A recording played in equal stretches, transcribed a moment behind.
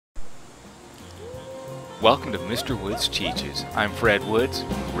Welcome to Mr. Woods Teaches. I'm Fred Woods,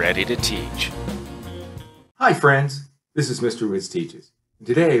 ready to teach. Hi friends, this is Mr. Woods Teaches. And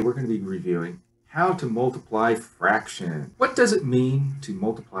today we're going to be reviewing how to multiply fraction. What does it mean to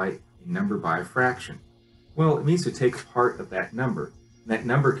multiply a number by a fraction? Well, it means to take a part of that number. And that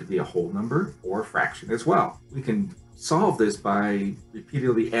number could be a whole number or a fraction as well. We can solve this by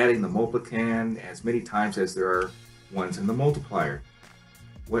repeatedly adding the multiplicand as many times as there are ones in the multiplier.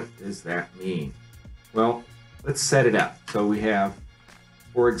 What does that mean? Well, let's set it up. So we have,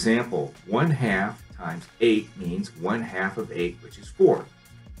 for example, 1/2 times 8 means 1/2 of 8, which is 4.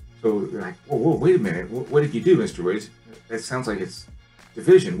 So you're like, whoa, wait a minute. What did you do, Mr. Woods? That sounds like it's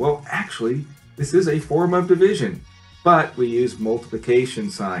division. Well, actually, this is a form of division, but we use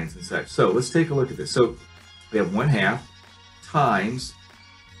multiplication signs and such. So let's take a look at this. So we have 1/2 times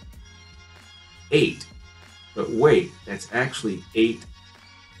 8. But wait, that's actually 8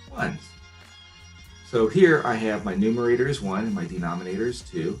 ones. So here I have my numerator is 1 and my denominator is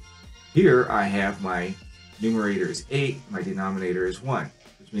 2. Here I have my numerator is 8, my denominator is 1,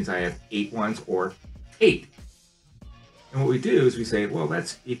 which means I have 8 ones or 8. And what we do is we say, well,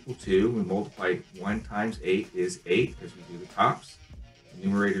 that's equal to, we multiply 1 times 8 is 8, as we do the tops, the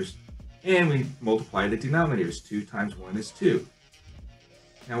numerators, and we multiply the denominators. 2 times 1 is 2.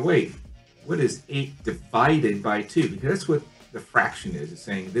 Now wait, what is 8 divided by 2? Because that's what the fraction is. It's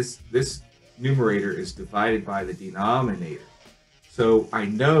saying this numerator is divided by the denominator. So I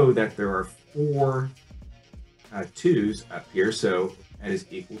know that there are 4 2's up here, so that is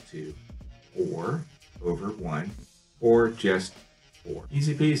equal to 4 over 1, or just 4.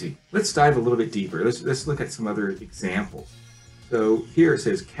 Easy peasy. Let's dive a little bit deeper. Let's look at some other examples. So here it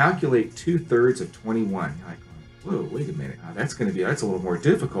says calculate 2/3 of 21. You're like, whoa, wait a minute. That's a little more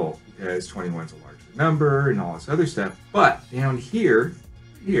difficult because 21 is a larger number and all this other stuff. But down here,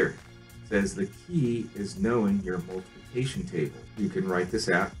 says the key is knowing your multiplication table. You can write this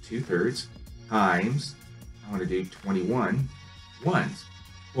out, 2/3 times, I want to do 21 ones.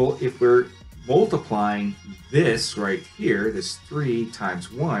 Well, if we're multiplying this right here, this 3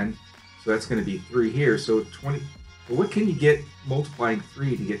 times 1, so that's going to be 3 here, so 20. Well, what can you get multiplying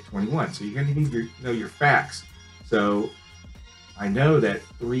 3 to get 21? So you're going to need to know your facts. So I know that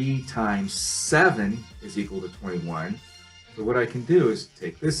 3 times 7 is equal to 21. So what I can do is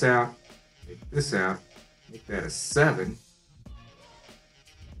take this out, make that a 7.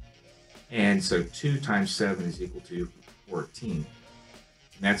 And so 2 times 7 is equal to 14.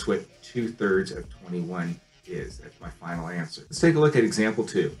 And that's what 2/3 of 21 is. That's my final answer. Let's take a look at example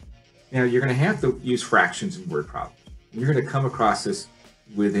 2. Now you're going to have to use fractions in word problems. You're going to come across this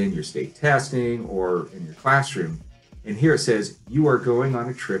within your state testing or in your classroom. And here it says, you are going on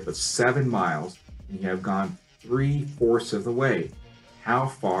a trip of 7 miles and you have gone 3/4 of the way. How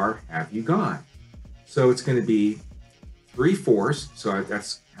far have you gone? So it's going to be 3/4, so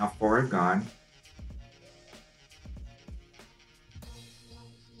that's how far I've gone,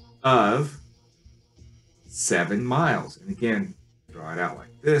 of 7 miles. And again, draw it out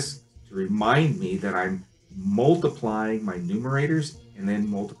like this to remind me that I'm multiplying my numerators and then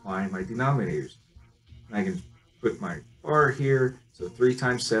multiplying my denominators. And I can put my bar here, so 3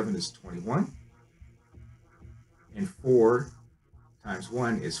 times 7 is 21. And 4 times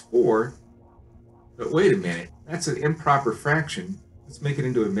 1 is 4. But wait a minute, that's an improper fraction. Let's make it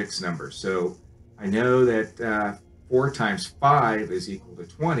into a mixed number. So I know that 4 times 5 is equal to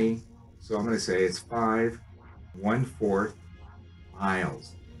 20. So I'm going to say it's 5 1/4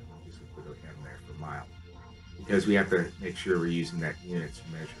 miles. I'm just going to put an M there for mile, because we have to make sure we're using that units to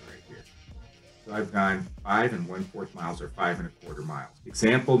measure right here. So I've gone 5 1/4 miles, or 5 1/4 miles.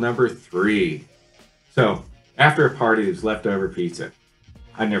 Example number 3. So after a party, there's leftover pizza.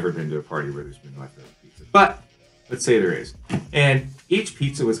 I've never been to a party where there's been leftover pizza, but let's say there is. And each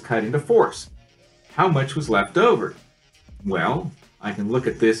pizza was cut into 4s. How much was left over? Well, I can look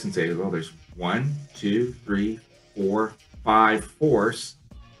at this and say, well, there's 1, 2, 3, 4, 5 4s.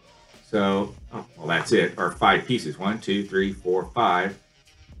 So, oh, well, that's it. Or 5 pieces. 1, 2, 3, 4, 5.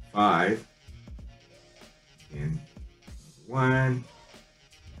 5. And 1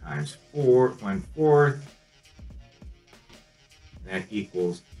 times 4, 1/4. That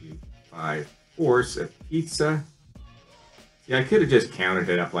equals to 5/4 of pizza. See, I could have just counted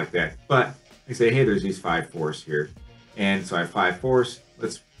it up like that, but I say, hey, there's these 5/4 here. And so I have 5/4.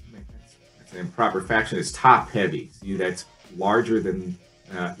 That's an improper fraction. It's top heavy. See, that's larger than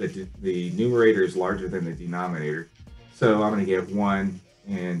the numerator is larger than the denominator. So I'm going to get 1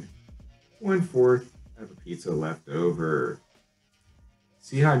 1/4 of a pizza left over.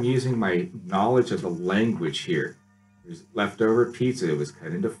 See how I'm using my knowledge of the language here. There's leftover pizza. It was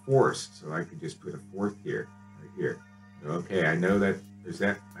cut into fourths, so I could just put a fourth here, right here. Okay, I know that there's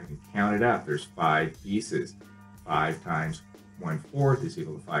that. I can count it up. There's 5 pieces. 5 times 1/4 is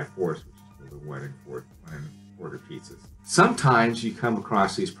equal to 5/4, which is equal to 1 1/4 pizzas. Sometimes you come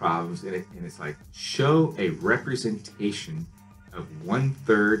across these problems and it's like, show a representation of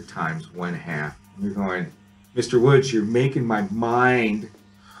 1/3 times 1/2. And you're going, Mr. Woods, you're making my mind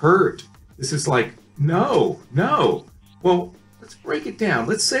hurt. This is like, no. Well, let's break it down.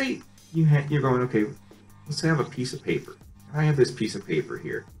 Let's say you're going, okay, let's have a piece of paper. I have this piece of paper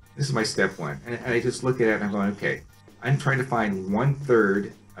here. This is my step 1. And I just look at it and I'm going, okay, I'm trying to find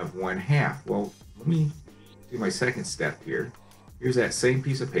 1/3 of 1/2. Well, let me do my second step here. Here's that same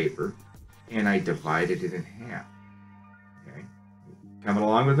piece of paper, and I divided it in half. Okay, coming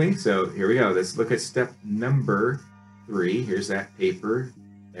along with me? So here we go. Let's look at step number 3. Here's that paper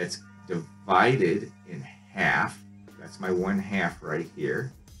that's divided in half. That's my 1/2 right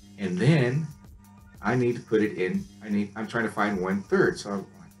here. And then I need to put it in, I'm trying to find 1/3. So I'm like,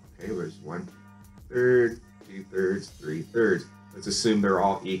 okay, there's 1/3, 2/3, 3/3. Let's assume they're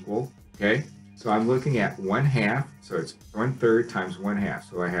all equal, okay? So I'm looking at 1/2, so it's 1/3 times 1/2.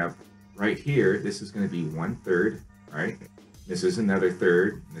 So I have right here, this is going to be 1/3, right? This is another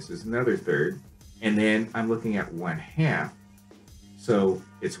third, this is another third. And then I'm looking at 1/2. So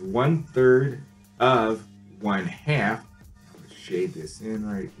it's 1/3 of 1/2. I'm going to shade this in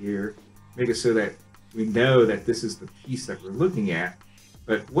right here. Make it so that we know that this is the piece that we're looking at.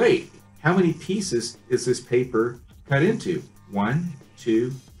 But wait, how many pieces is this paper cut into? 1,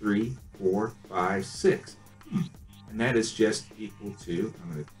 2, 3, 4, 5, 6. And that is just equal to,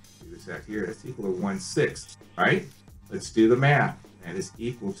 I'm going to do this out here, that's equal to 1/6. All right, let's do the math. That is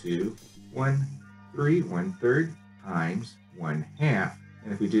equal to 1/3 times 1/2.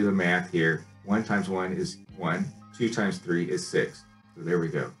 And if we do the math here, 1 times 1 is 1, 2 times 3 is 6. So there we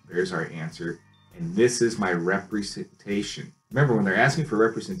go. There's our answer. And this is my representation. Remember, when they're asking for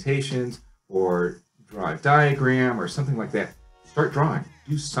representations or draw a diagram or something like that, start drawing.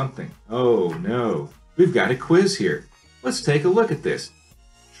 Do something. Oh, no. We've got a quiz here. Let's take a look at this.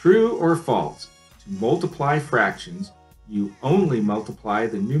 True or false? To multiply fractions, you only multiply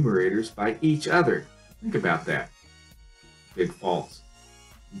the numerators by each other. Think about that. Big false.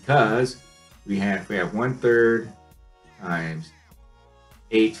 Because we have 1/3 times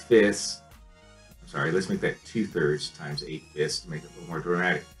 8/5. Sorry, let's make that 2/3 times 8/5 to make it a little more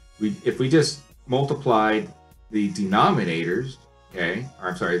dramatic. If we just multiplied the denominators, okay, or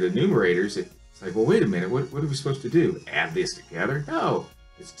I'm sorry, the numerators, it's like, well, wait a minute, what are we supposed to do? Add this together? No,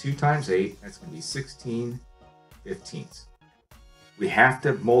 it's 2 times 8, that's going to be 16/15. We have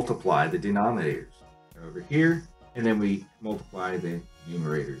to multiply the denominators over here, and then we multiply the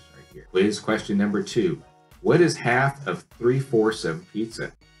numerators right here. Quiz question number 2. What is half of 3/4 of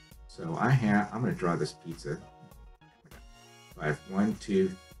pizza? So I'm going to draw this pizza. I have 1,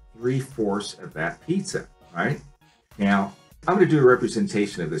 2, 3/4 of that pizza, right? Now, I'm going to do a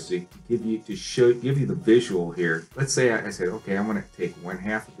representation of this to give you the visual here. Let's say I said, okay, I'm going to take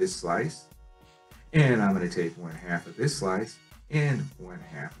 1/2 of this slice, and I'm going to take 1/2 of this slice, and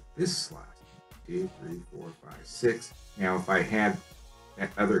 1/2 of this slice. 2, 3, 4, 5, 6. Now, if I had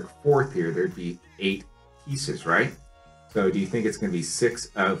that other fourth here, there'd be 8 pieces, right? So do you think it's going to be 6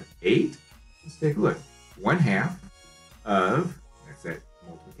 of 8? Let's take a look. 1/2 of, that's that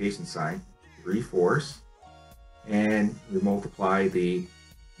multiplication sign, 3/4. And we multiply the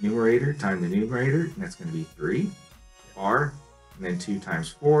numerator times the numerator, and that's going to be 3. R, and then 2 times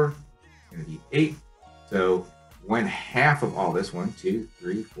 4, is going to be 8. So 1/2 of all this, 1, 2,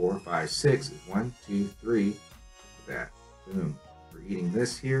 3, 4, 5, 6, is 1, 2, 3. Look at that. Boom. We're eating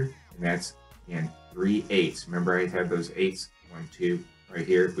this here, and that's, again, 3/8. Remember, I had those 8s, 1, 2, right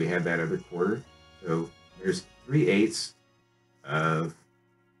here, if we had that other quarter. So there's 3/8 of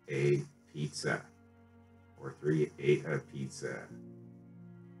a pizza, or 3/8 of pizza.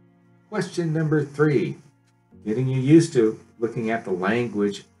 Question number 3, getting you used to looking at the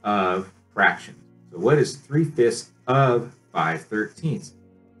language of fractions. So what is 3/5 of 5/13?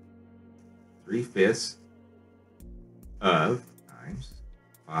 3/5 of times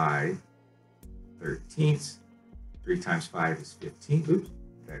 5/13. 3 times 5 is 15. Oops,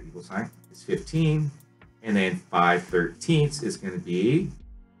 that equal sign is 15. And then 5/13 is going to be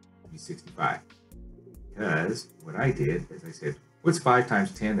 65. Because what I did is I said, what's 5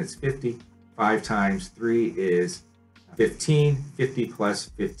 times 10? That's 50. 5 times 3 is 15. 50 plus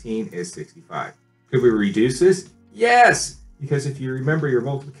 15 is 65. Could we reduce this? Yes! Because if you remember your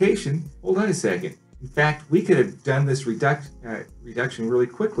multiplication, hold on a second. In fact, we could have done this reduction really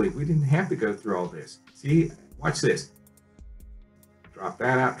quickly. We didn't have to go through all this. See, watch this. drop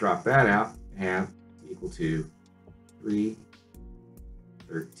that out, have equal to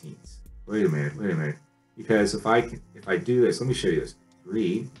 3/13. Wait a minute. Because if I do this, let me show you this.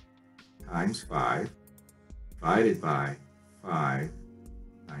 3 times 5 divided by 5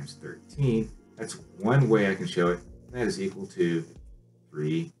 times 13. That's one way I can show it. And that is equal to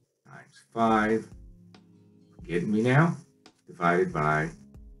 3 times 5. Getting me now? Divided by,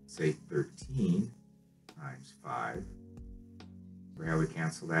 say, 13 times 5. Remember how we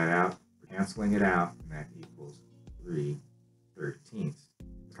cancel that out? We're canceling it out, and that equals 3/13.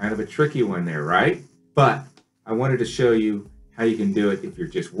 Kind of a tricky one there, right? But I wanted to show you how you can do it if you're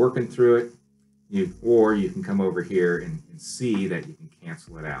just working through it, or you can come over here and see that you can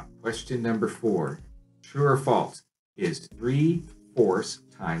cancel it out. Question number 4, true or false? Is 3/4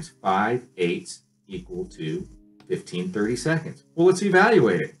 times 5/8 equal to 15/32? Well, let's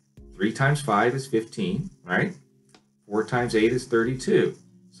evaluate it. 3 times 5 is 15, right? 4 times 8 is 32.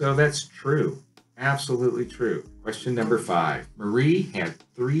 So that's true. Absolutely true. Question number 5. Marie had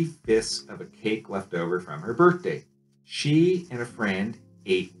 3/5 of a cake left over from her birthday. She and a friend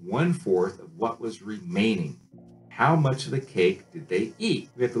ate 1/4 of what was remaining. How much of the cake did they eat?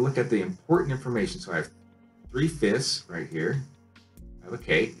 We have to look at the important information. So I have 3/5 right here of a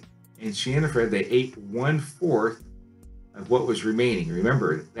cake, and she and a friend, they ate 1/4 of what was remaining.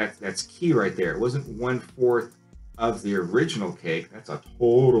 Remember, that's key right there. It wasn't 1/4 of the original cake. That's a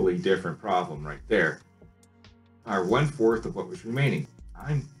totally different problem right there. Or 1/4 of what was remaining.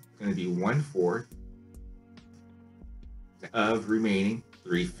 I'm going to be 1/4 of remaining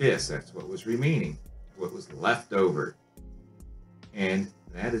 3/5. That's what was remaining, what was left over. And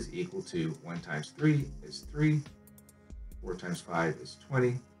that is equal to 1 times 3 is 3. 4 times 5 is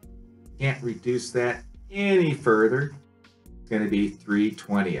 20. Can't reduce that any further. It's going to be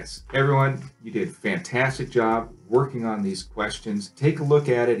 3/20. Everyone, you did a fantastic job working on these questions. Take a look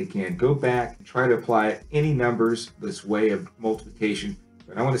at it again. Go back and try to apply any numbers, this way of multiplication.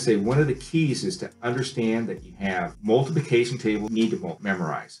 But I want to say one of the keys is to understand that you have multiplication tables you need to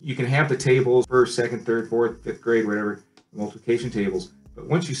memorize. You can have the tables first, second, third, fourth, fifth grade, whatever, multiplication tables. But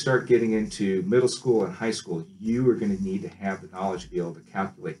once you start getting into middle school and high school, you are going to need to have the knowledge to be able to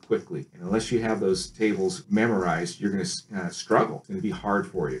calculate quickly. And unless you have those tables memorized, you're going to struggle. It's going to be hard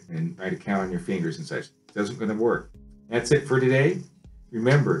for you and try to count on your fingers and such. It doesn't going to work. That's it for today.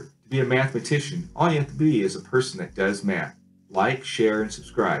 Remember, to be a mathematician, all you have to be is a person that does math. Like, share, and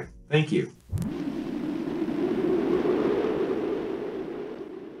subscribe. Thank you.